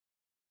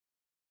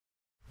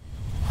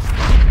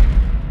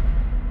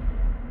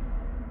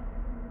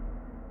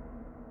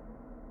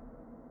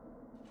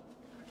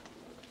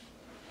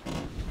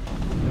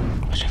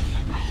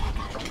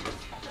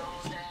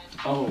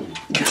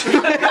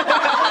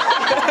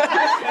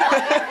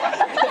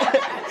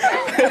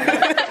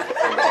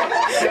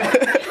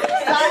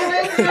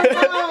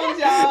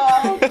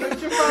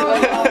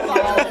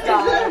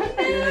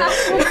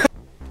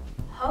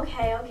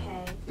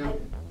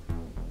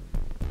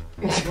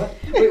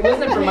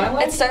my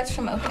line? It starts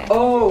from okay.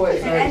 Oh,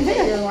 wait, sorry.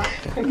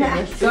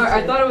 Okay. Sorry,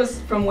 I thought it was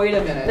from wait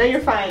a minute. No, you're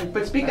fine,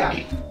 but speak up.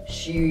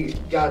 She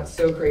got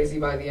so crazy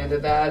by the end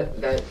of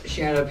that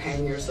she ended up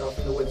hanging herself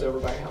in the woods over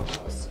by Hell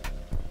House.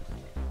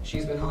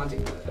 She's been haunting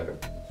me with her.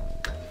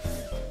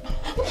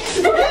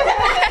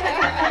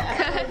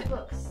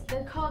 Books.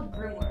 They're called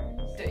grimoires.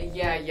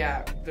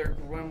 Yeah, they're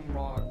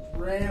grimoire.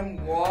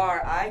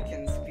 Grimoire, I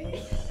can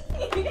speak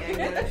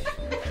English.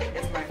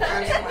 It's my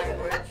first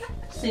language.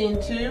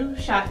 Scene 2,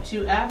 shot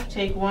 2F,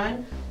 take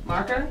 1,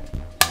 marker.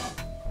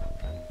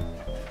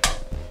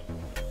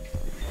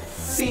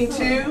 Scene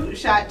 2,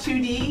 shot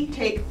 2D,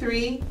 take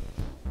 3,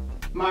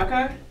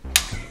 marker.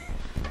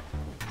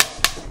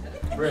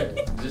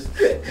 Brett, just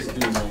do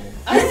normal.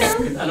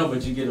 I know,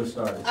 but you get them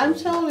started. I'm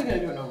totally gonna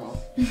do normal.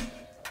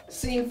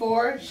 Scene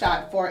 4,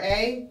 shot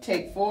 4A,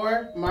 take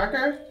 4,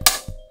 marker.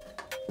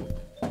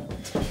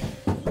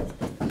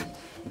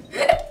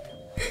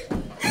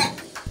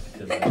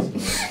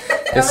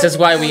 This is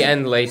why we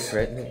end late,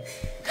 Brittany.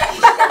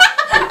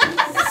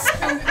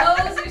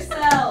 Compose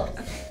yourself.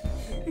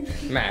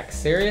 Max,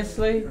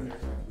 seriously?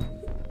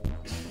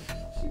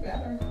 She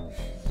better.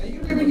 Are you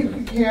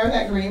giving care of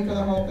that green for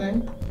the whole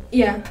thing?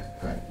 Yeah.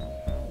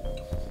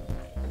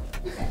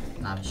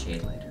 Not a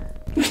shade later.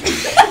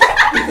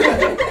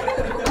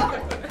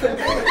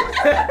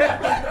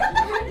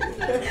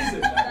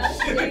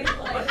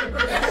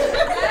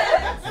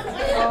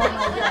 Oh my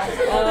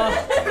God.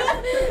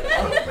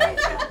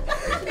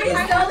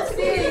 He's so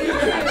serious.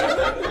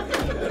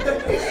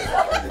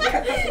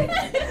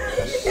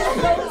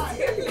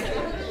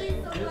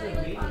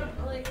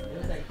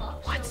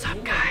 What's up,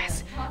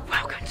 guys?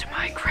 Welcome to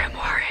my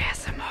Grimoire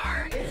ASMR.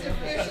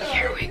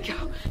 Here we go.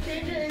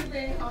 Ginger is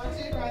being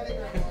haunted by the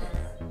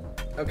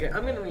grimoire. Okay,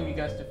 I'm gonna leave you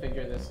guys to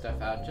figure this stuff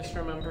out. Just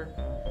remember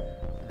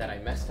that I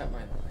messed up my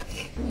line.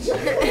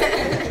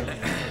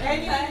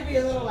 And you need to be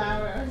a little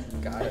louder.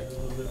 Got it.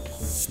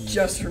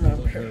 Just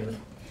remember.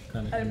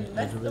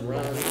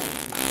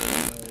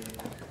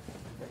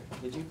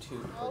 Did you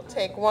too?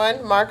 Take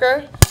 1,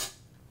 marker.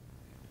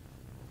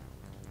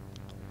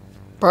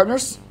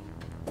 Partners?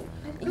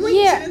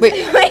 Yeah. Wait.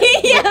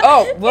 Yeah.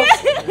 Oh, well.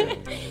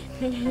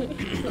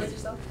 Compose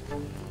yourself.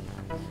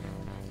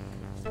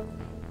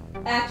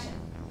 Action.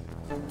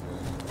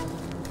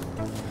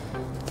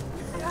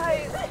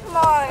 Guys, come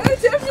on. I'm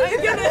definitely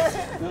gonna.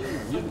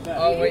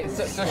 Oh wait,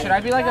 so should I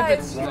be like a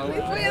bit slow?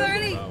 Wait,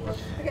 already.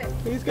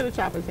 He's gonna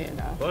chop his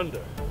hand off.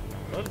 Thunder.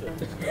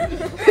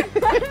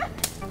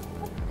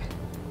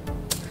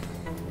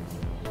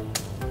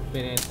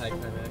 Been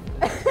anticlimactic.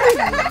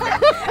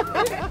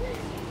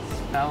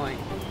 Spelling.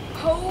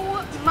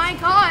 Oh my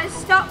gosh,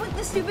 stop with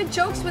the stupid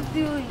jokes with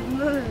the.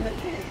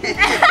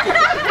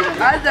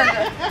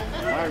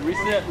 Alright,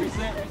 reset.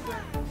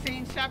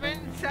 Scene 7,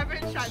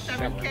 shot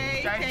 7K,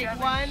 take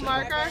 1,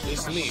 marker.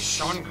 It's me,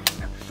 Sean.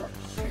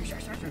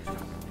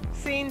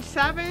 Scene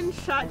 7,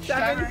 shot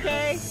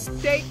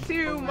 7K, take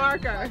 2,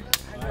 marker.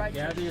 Alright,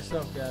 gather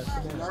yourself, guys.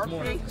 Come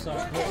on.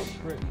 Sorry,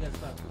 Britt, you gotta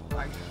stop.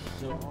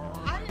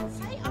 I didn't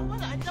say I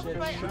want to.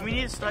 We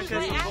need to start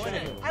this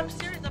recording. I'm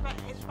serious about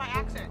it's by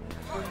accident.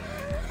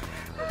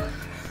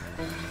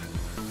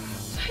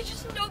 I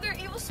just know there are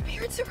evil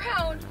spirits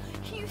around.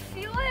 Can you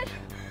feel it?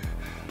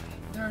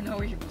 There are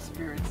no evil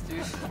spirits,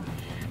 dude.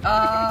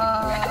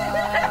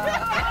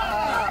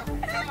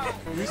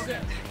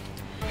 Reset.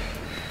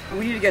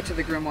 We need to get to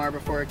the Grimoire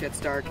before it gets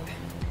dark.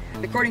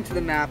 According to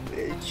the map,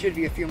 it should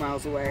be a few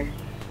miles away.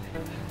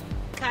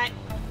 Cut.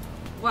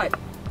 What?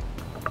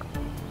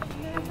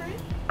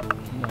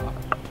 No,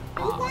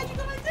 Why'd you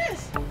go like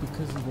this?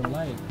 because of the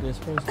light. They're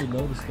supposed to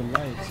notice the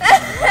lights.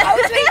 I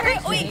was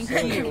wait.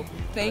 Thank you.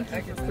 Thank you.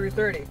 It's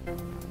 3:30.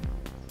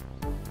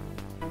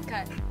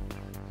 Okay.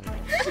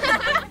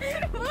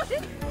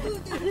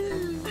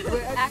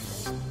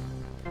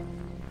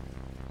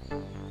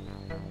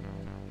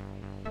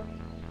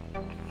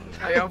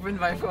 I opened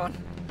my phone.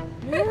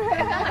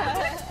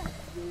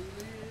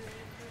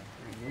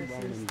 This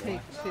is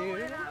take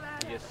 2.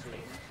 Yes,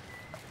 sweet.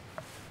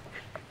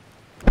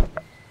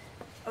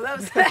 Oh, that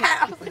was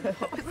that. I was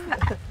like, what was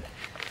that?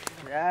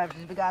 Yeah,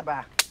 the guy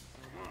back.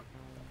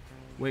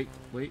 Wait.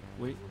 Are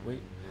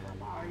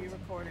you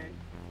recording?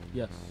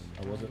 Yes,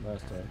 I wasn't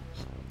last time.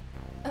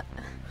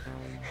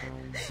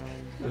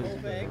 The whole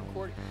thing?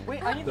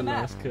 Wait, I need The the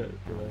map. last cut.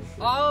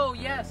 Oh,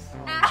 yes.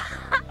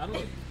 I don't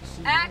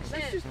see.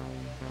 Action.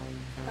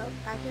 Oh,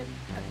 action.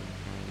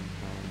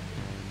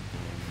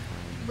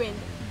 Win.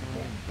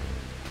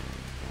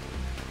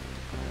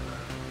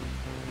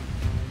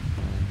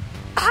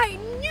 I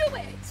knew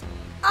it!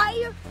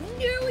 I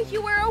knew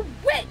you were a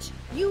witch!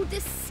 You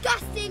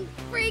disgusting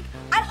freak!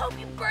 I hope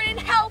you burn in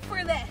hell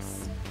for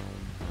this!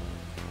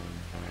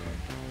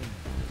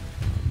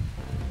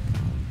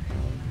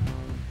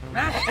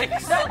 Max!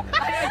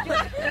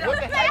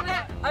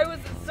 I was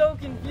so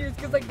confused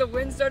because like the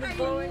wind started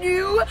blowing. I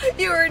knew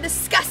you were a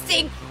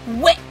disgusting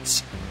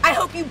witch! I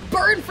hope you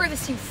burn for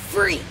this, you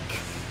freak!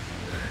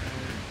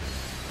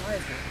 Why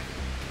is it?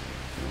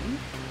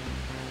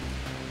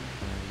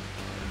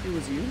 It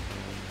was you?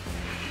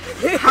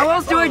 How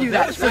else do I do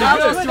that? How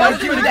else do I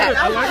do that?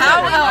 How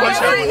else?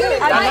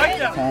 I like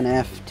that.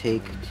 10F,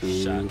 take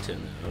 2. Shot 10F.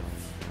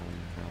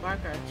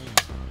 Marker.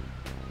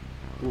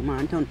 Come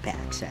on, don't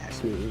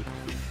backsass me.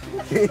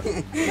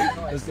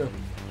 Let's go.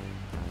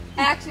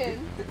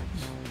 Action.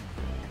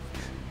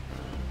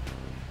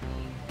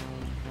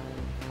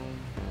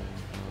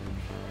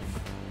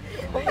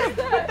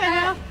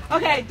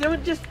 Okay,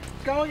 just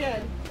go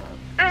again.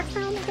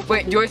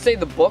 Wait, do I say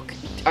the book?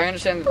 I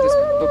understand that this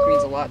book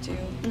means a lot to you.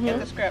 Get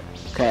the script.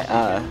 Okay,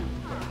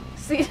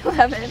 Seat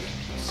 11.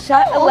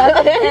 Shot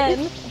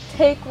 11.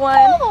 Take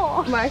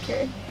 1.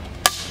 Marker.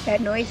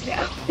 That noise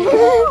now.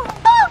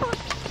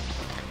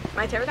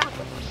 My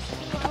pterodactyl.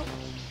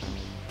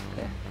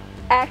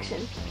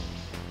 Action.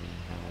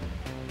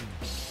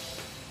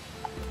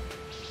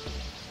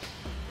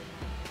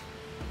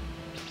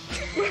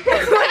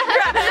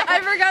 I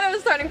forgot I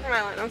was starting from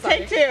my line. I'm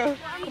sorry. Take 2.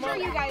 I'm sure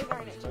you guys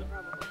are in it too,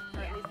 probably.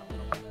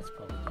 That's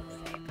probably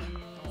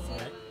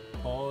alright.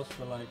 Pause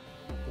for like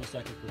 4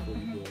 seconds before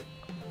you do it.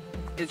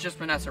 It's just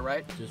Vanessa,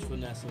 right? Just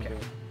Vanessa, Okay.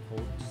 but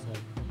hold a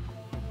second.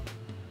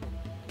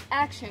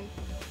 Action.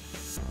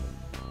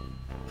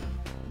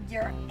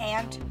 Your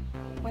aunt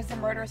was the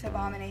murderous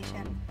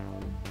abomination.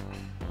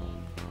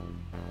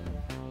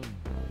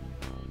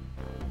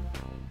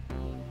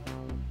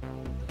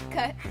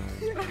 Cut.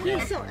 wait,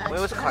 what's Jonas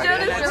really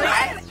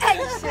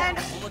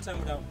One more time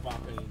without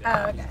bopping.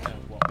 Oh, okay. Just kind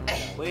of walk it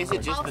down. Wait, is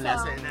it just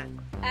Vanessa in that?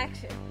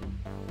 Action.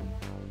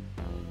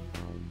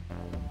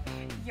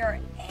 Your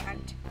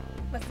aunt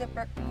was the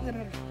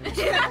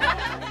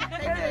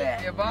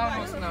The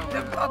abominable snow.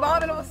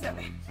 abominable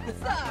snowman.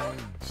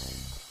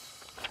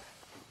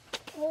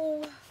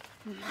 Oh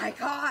my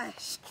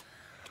gosh.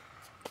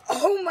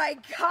 Oh my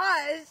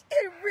gosh.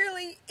 It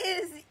really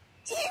is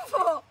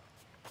evil.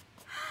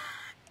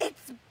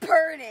 It's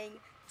burning.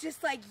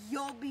 Just like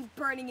you'll be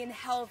burning in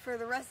hell for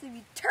the rest of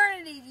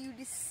eternity, you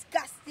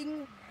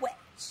disgusting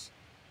witch.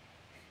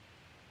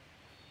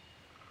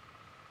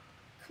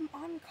 Come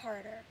on,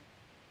 Carter.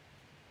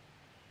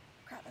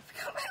 Crap, I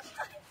forgot my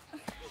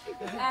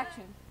line.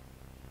 Action.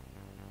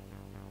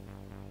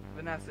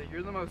 Vanessa,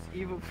 you're the most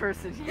evil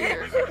person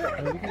here.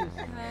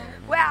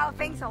 Wow,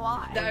 thanks a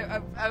lot.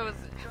 I was.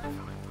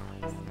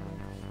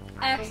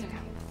 Action.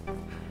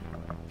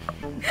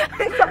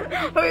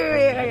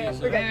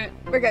 Wait.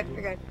 We're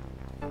good.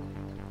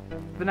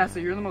 Vanessa,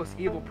 you're the most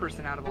evil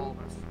person out of all of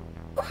us.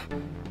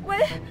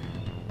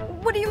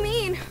 What do you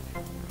mean?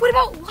 What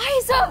about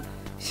Liza?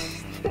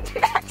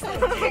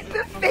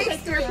 The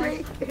face you're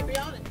making. Be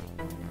honest.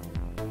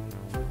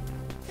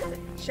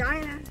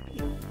 China.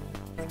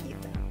 Let's keep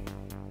that.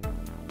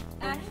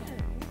 Action.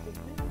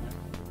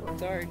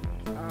 Sorry.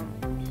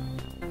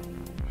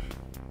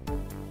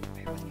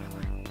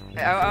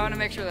 I want to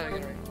make sure that I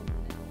get it right.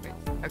 Wait,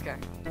 okay.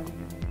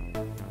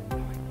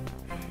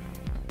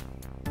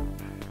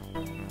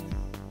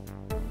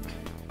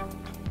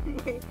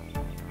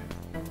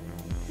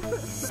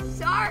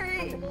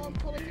 Sorry. Come on,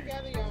 pull it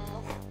together,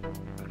 y'all.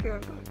 Okay.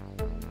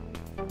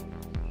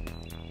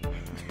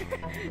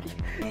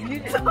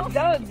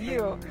 That was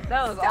you.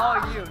 That was all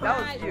you. That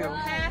was you.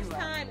 Past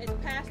time. It's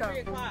past 3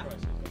 o'clock.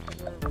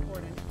 We're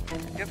recording.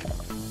 Yep.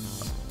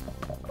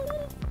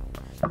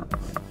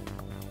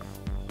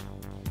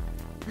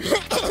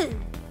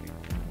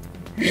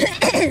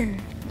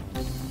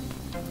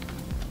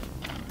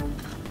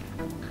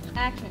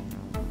 Action.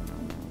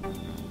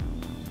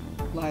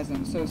 Liza,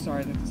 I'm so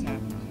sorry that this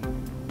happened.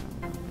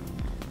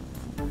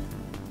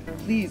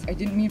 Please, I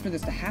didn't mean for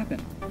this to happen.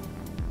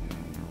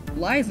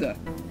 Liza!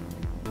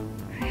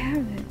 I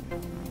have it.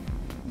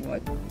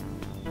 What?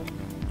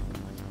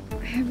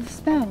 I have the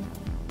spell.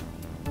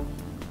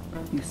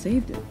 You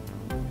saved it.